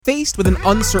Faced with an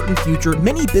uncertain future,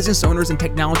 many business owners and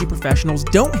technology professionals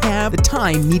don't have the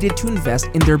time needed to invest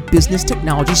in their business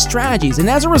technology strategies, and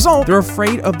as a result, they're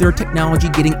afraid of their technology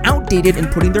getting outdated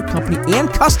and putting their company and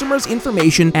customers'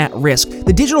 information at risk.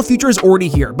 The digital future is already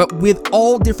here, but with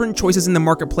all different choices in the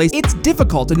marketplace, it's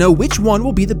difficult to know which one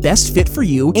will be the best fit for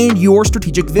you and your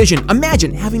strategic vision.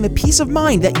 Imagine having the peace of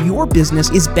mind that your business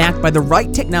is backed by the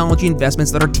right technology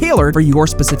investments that are tailored for your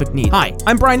specific needs. Hi,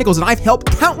 I'm Brian Nichols, and I've helped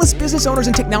countless business owners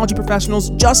and technology professionals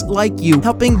just like you,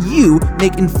 helping you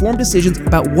make informed decisions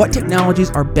about what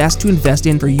technologies are best to invest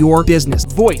in for your business.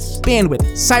 Voice, bandwidth,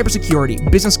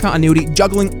 cybersecurity, business continuity,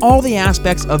 juggling all the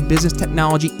aspects of business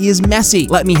technology is messy.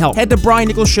 Let me help. Head to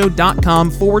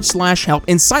briannicholsshow.com/help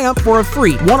and sign up for a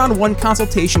free one-on-one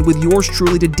consultation with yours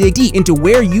truly to dig deep into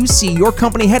where you see your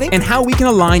company heading and how we can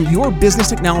align your business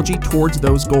technology towards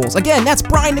those goals. Again, that's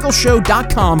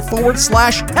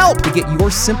briannicholsshow.com/help to get your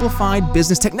simplified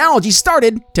business technology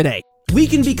started today. We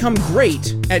can become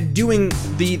great at doing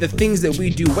the things that we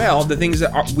do well, the things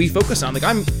that we focus on.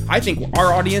 I think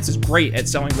our audience is great at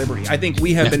selling liberty. I think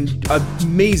we have been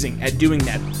amazing at doing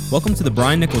that. Welcome to the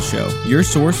Brian Nichols Show, your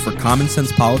source for common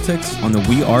sense politics on the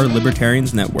We Are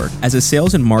Libertarians Network. As a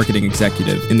sales and marketing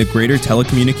executive in the greater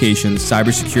telecommunications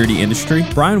cybersecurity industry,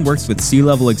 Brian works with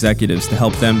C-level executives to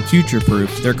help them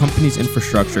future-proof their company's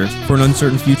infrastructure for an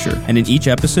uncertain future. And in each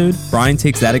episode, Brian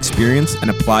takes that experience and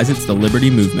applies it to the liberty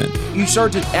movement. You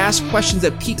start to ask questions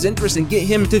that pique his interest and get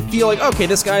him to feel like, okay,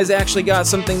 this guy's actually got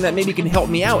something that maybe can help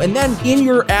me out. And then in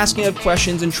your asking of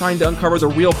questions and trying to uncover the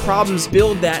real problems,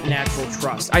 build that natural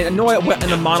trust. I know I went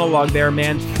in a monologue there,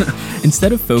 man.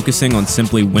 Instead of focusing on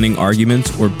simply winning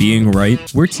arguments or being right,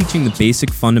 we're teaching the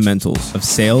basic fundamentals of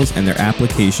sales and their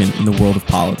application in the world of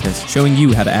politics, showing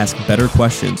you how to ask better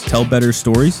questions, tell better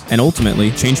stories, and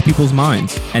ultimately change people's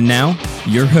minds. And now,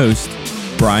 your host,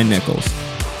 Brian Nichols.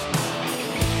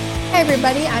 Hi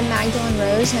everybody, I'm Mahgdalen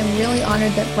Rose, and I'm really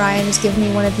honored that Brian has given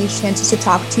me one of these chances to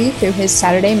talk to you through his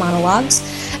Saturday monologues.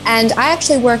 And I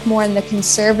actually work more in the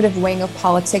conservative wing of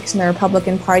politics, in the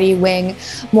Republican Party wing,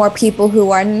 more people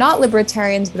who are not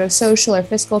libertarians but are social or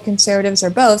fiscal conservatives or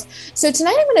both. So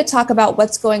tonight I'm going to talk about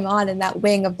what's going on in that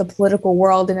wing of the political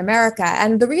world in America.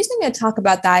 And the reason I'm going to talk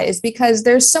about that is because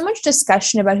there's so much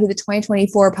discussion about who the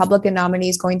 2024 Republican nominee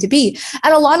is going to be.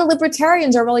 And a lot of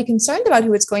libertarians are really concerned about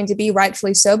who it's going to be,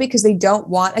 rightfully so, because they don't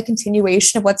want a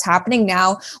continuation of what's happening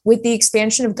now with the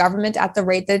expansion of government at the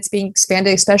rate that it's being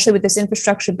expanded, especially with this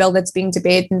infrastructure bill that's being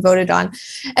debated and voted on.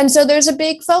 And so there's a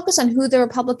big focus on who the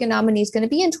Republican nominee is going to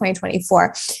be in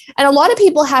 2024. And a lot of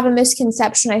people have a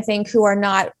misconception, I think, who are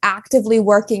not actively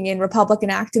working in Republican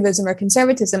activism or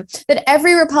conservatism, that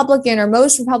every Republican or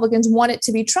most Republicans want it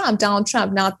to be Trump, Donald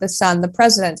Trump, not the son, the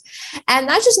president. And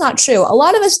that's just not true. A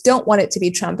lot of us don't want it to be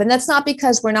Trump. And that's not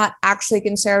because we're not actually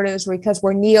conservatives or because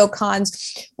we're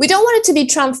neocons. We don't want it to be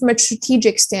Trump from a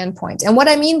strategic standpoint. And what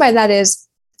I mean by that is,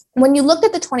 when you looked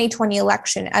at the 2020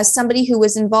 election as somebody who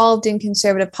was involved in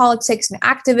conservative politics and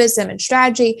activism and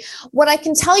strategy, what I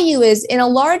can tell you is, in a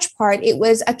large part, it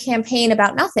was a campaign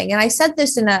about nothing. And I said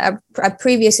this in a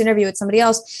previous interview with somebody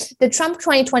else. The Trump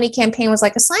 2020 campaign was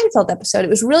like a Seinfeld episode. It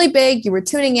was really big. You were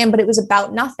tuning in, but it was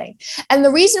about nothing. And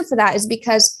the reason for that is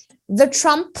because the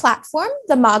Trump platform,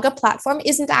 the MAGA platform,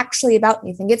 isn't actually about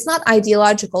anything. It's not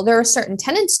ideological. There are certain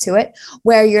tenets to it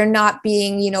where you're not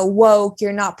being, woke,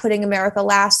 you're not putting America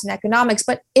last in economics.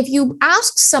 But if you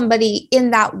ask somebody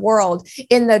in that world,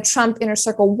 in the Trump inner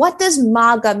circle, what does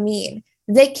MAGA mean?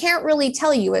 They can't really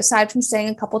tell you, aside from saying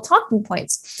a couple talking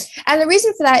points. And the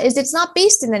reason for that is it's not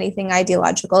based in anything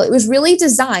ideological. It was really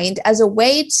designed as a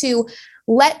way to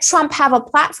let Trump have a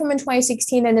platform in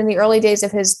 2016 and in the early days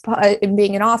of his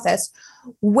being in office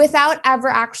without ever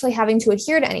actually having to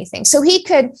adhere to anything. So he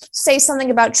could say something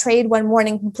about trade one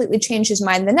morning, completely change his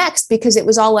mind the next, because it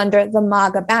was all under the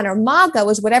MAGA banner. MAGA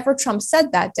was whatever Trump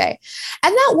said that day.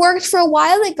 And that worked for a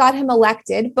while. It got him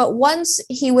elected. But once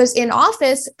he was in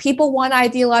office, people want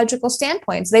ideological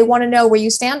standpoints. They want to know where you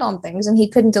stand on things, and he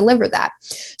couldn't deliver that.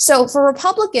 So for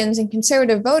Republicans and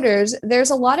conservative voters,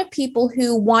 there's a lot of people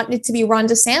who want it to be Ron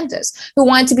DeSantis, who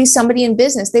want it to be somebody in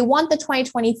business. They want the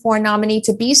 2024 nominee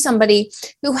to be somebody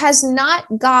who has not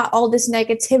got all this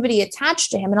negativity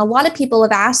attached to him. And a lot of people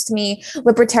have asked me,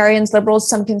 libertarians, liberals,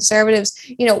 some conservatives,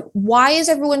 why is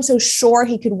everyone so sure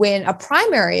he could win a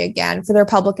primary again for the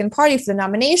Republican Party for the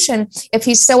nomination if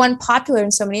he's so unpopular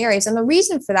in so many areas? And the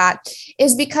reason for that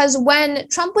is because when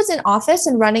Trump was in office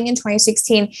and running in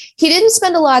 2016, he didn't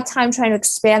spend a lot of time trying to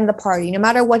expand the party, no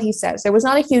matter what he says. There was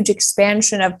not a huge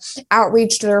expansion of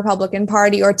outreach to the Republican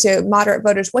Party or to moderate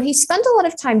voters. What he spent a lot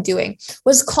of time doing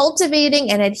was cultivating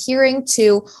validating and adhering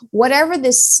to whatever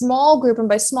this small group, and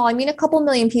by small, I mean a couple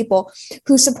million people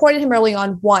who supported him early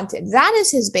on wanted. That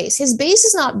is his base. His base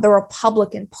is not the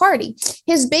Republican Party.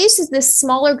 His base is this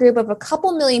smaller group of a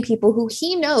couple million people who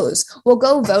he knows will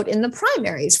go vote in the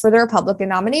primaries for the Republican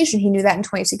nomination. He knew that in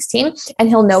 2016, and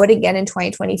he'll know it again in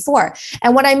 2024.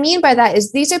 And what I mean by that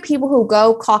is these are people who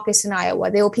go caucus in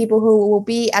Iowa. They will people who will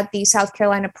be at the South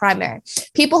Carolina primary,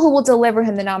 people who will deliver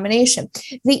him the nomination.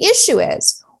 The issue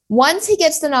is, once he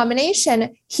gets the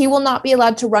nomination, he will not be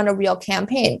allowed to run a real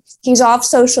campaign. He's off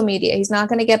social media. He's not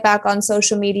going to get back on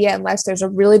social media unless there's a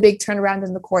really big turnaround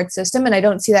in the court system. And I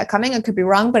don't see that coming. I could be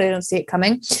wrong, but I don't see it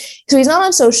coming. So he's not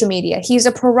on social media. He's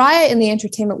a pariah in the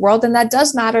entertainment world. And that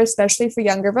does matter, especially for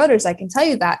younger voters. I can tell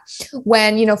you that.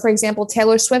 When, for example,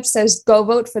 Taylor Swift says, go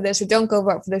vote for this or don't go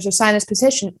vote for this or sign this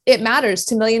petition, it matters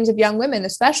to millions of young women,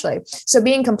 especially. So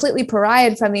being completely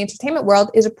pariahed from the entertainment world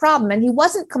is a problem. And he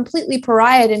wasn't completely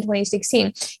pariahed in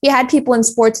 2016. He had people in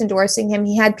sports endorsing him.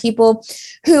 He had people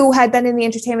who had been in the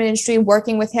entertainment industry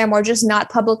working with him or just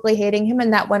not publicly hating him,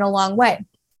 and that went a long way.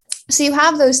 So you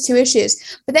have those two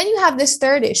issues. But then you have this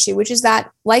third issue, which is that,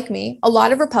 like me, a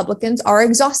lot of Republicans are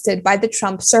exhausted by the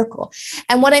Trump circle.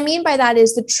 And what I mean by that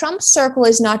is the Trump circle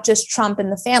is not just Trump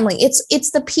and the family.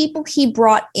 It's the people he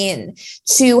brought in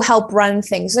to help run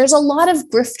things. There's a lot of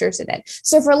grifters in it.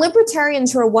 So for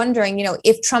libertarians who are wondering,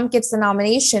 if Trump gets the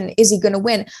nomination, is he going to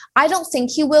win? I don't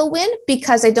think he will win,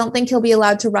 because I don't think he'll be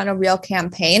allowed to run a real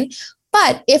campaign.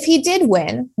 But if he did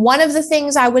win, one of the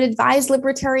things I would advise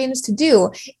libertarians to do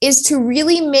is to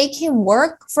really make him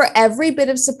work for every bit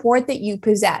of support that you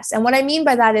possess. And what I mean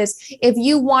by that is, if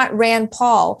you want Rand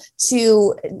Paul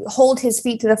to hold his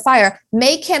feet to the fire,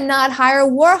 make him not hire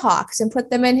war hawks and put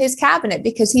them in his cabinet,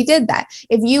 because he did that.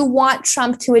 If you want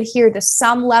Trump to adhere to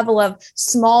some level of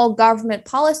small government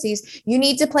policies, you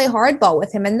need to play hardball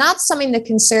with him. And that's something the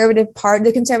conservative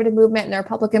movement and the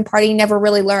Republican Party never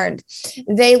really learned.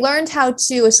 They learned how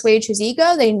to assuage his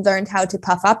ego. They learned how to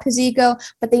puff up his ego,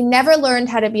 but they never learned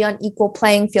how to be on equal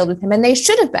playing field with him. And they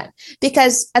should have been,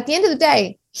 because at the end of the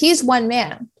day, he's one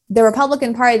man. The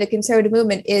Republican Party, the conservative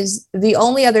movement, is the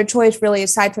only other choice, really,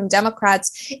 aside from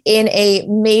Democrats, in a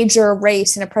major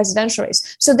race, in a presidential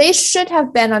race. So they should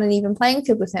have been on an even playing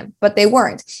field with him, but they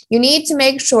weren't. You need to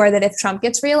make sure that if Trump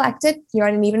gets reelected, you're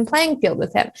on an even playing field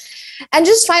with him. And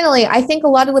just finally, I think a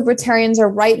lot of libertarians are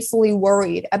rightfully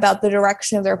worried about the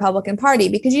direction of the Republican Party,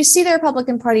 because you see the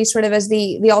Republican Party sort of as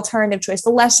the alternative choice, the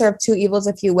lesser of two evils,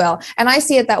 if you will. And I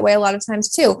see it that way a lot of times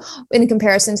too, in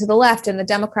comparison to the left and the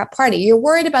Democrat Party. You're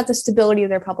worried about the stability of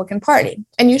the Republican Party.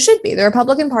 And you should be. The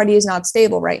Republican Party is not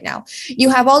stable right now.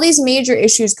 You have all these major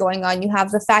issues going on. You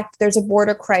have the fact that there's a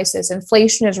border crisis,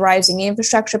 inflation is rising, the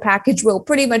infrastructure package will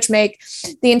pretty much make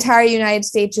the entire United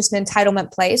States just an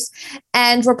entitlement place.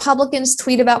 And Republicans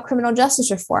tweet about criminal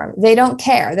justice reform. They don't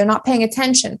care. They're not paying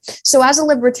attention. So as a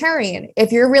libertarian,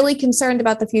 if you're really concerned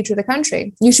about the future of the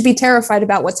country, you should be terrified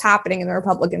about what's happening in the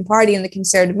Republican Party and the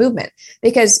conservative movement,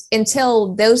 because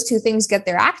until those two things get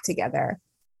their act together,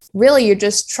 really, you're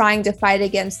just trying to fight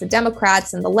against the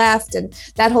Democrats and the left and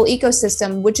that whole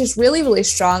ecosystem, which is really, really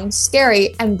strong,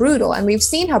 scary, and brutal. And we've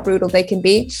seen how brutal they can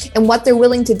be and what they're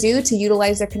willing to do to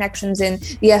utilize their connections in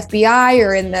the FBI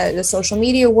or in the social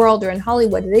media world or in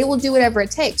Hollywood. They will do whatever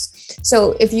it takes.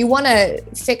 So if you want to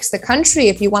fix the country,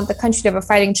 if you want the country to have a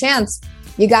fighting chance,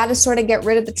 you got to sort of get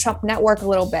rid of the Trump network a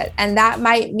little bit. And that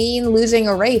might mean losing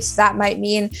a race. That might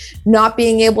mean not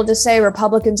being able to say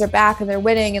Republicans are back and they're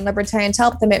winning and libertarians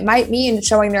help them. It might mean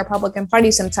showing the Republican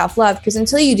Party some tough love, because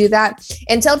until you do that,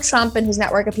 until Trump and his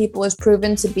network of people is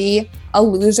proven to be a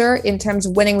loser in terms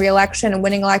of winning re-election and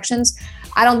winning elections,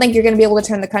 I don't think you're going to be able to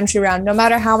turn the country around, no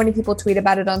matter how many people tweet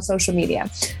about it on social media.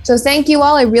 So thank you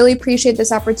all. I really appreciate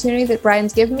this opportunity that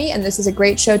Brian's given me, and this is a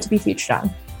great show to be featured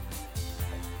on.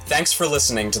 Thanks for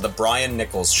listening to The Brian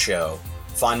Nichols Show.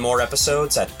 Find more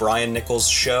episodes at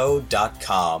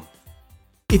briannicholsshow.com.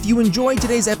 If you enjoyed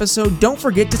today's episode, don't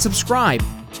forget to subscribe.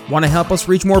 Want to help us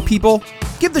reach more people?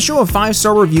 Give the show a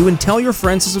 5-star review and tell your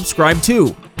friends to subscribe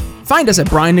too. Find us at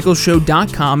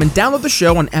briannicholsshow.com and download the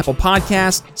show on Apple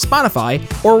Podcasts, Spotify,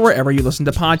 or wherever you listen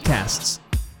to podcasts.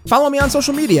 Follow me on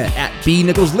social media at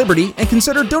bnicholsliberty and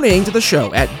consider donating to the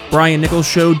show at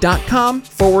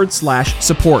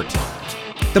briannicholsshow.com/support.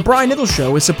 The Brian Nichols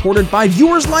Show is supported by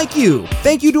viewers like you.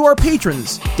 Thank you to our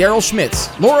patrons, Daryl Schmitz,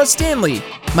 Laura Stanley,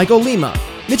 Michael Lima,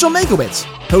 Mitchell Mankiewicz,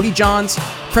 Cody Johns,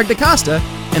 Craig DaCosta,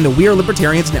 and the We Are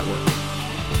Libertarians Network.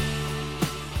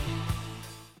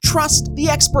 trust the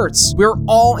experts. We're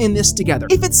all in this together.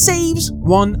 If it saves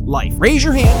one life. Raise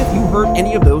your hand if you heard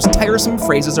any of those tiresome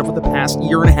phrases over the past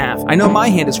year and a half. I know my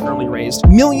hand is currently raised.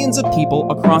 Millions of people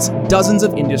across dozens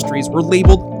of industries were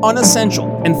labeled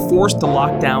unessential and forced to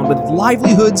lock down, with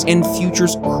livelihoods and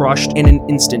futures crushed in an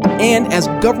instant. And as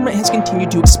government has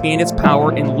continued to expand its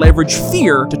power and leverage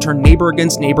fear to turn neighbor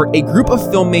against neighbor, a group of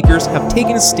filmmakers have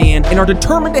taken a stand and are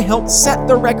determined to help set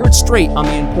the record straight on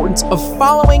the importance of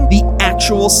following the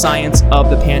actual science of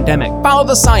the pandemic. Follow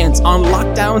the Science on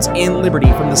Lockdowns and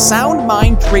Liberty from the Sound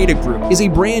Mind Creative Group is a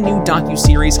brand new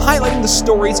docuseries highlighting the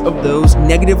stories of those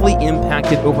negatively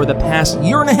impacted over the past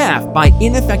year and a half by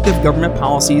ineffective government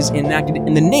policies enacted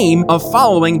in the name of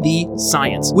following the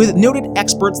science. With noted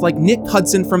experts like Nick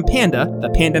Hudson from PANDA, the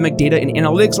Pandemic Data and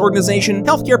Analytics Organization,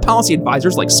 healthcare policy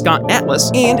advisors like Scott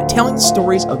Atlas, and telling the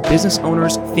stories of business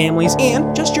owners, families,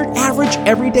 and just your average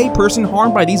everyday person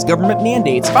harmed by these government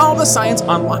mandates. Follow the Science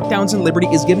on Lockdowns and Liberty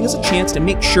is giving us a chance to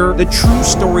make sure the true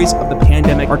stories of the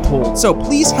pandemic are told. So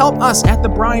please help us at The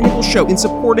Brian Nichols Show in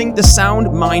supporting the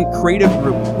Sound Mind Creative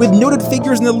Group. With noted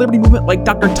figures in the Liberty movement like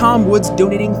Dr. Tom Woods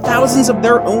donating thousands of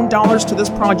their own dollars to this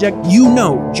project, you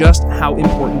know just how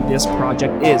important this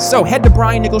project is. So head to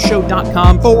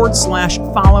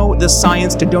briannicholsshow.com/follow the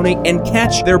science to donate and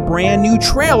catch their brand new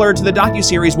trailer to the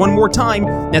docuseries one more time.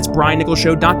 That's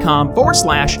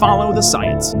briannicholsshow.com/follow the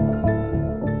science.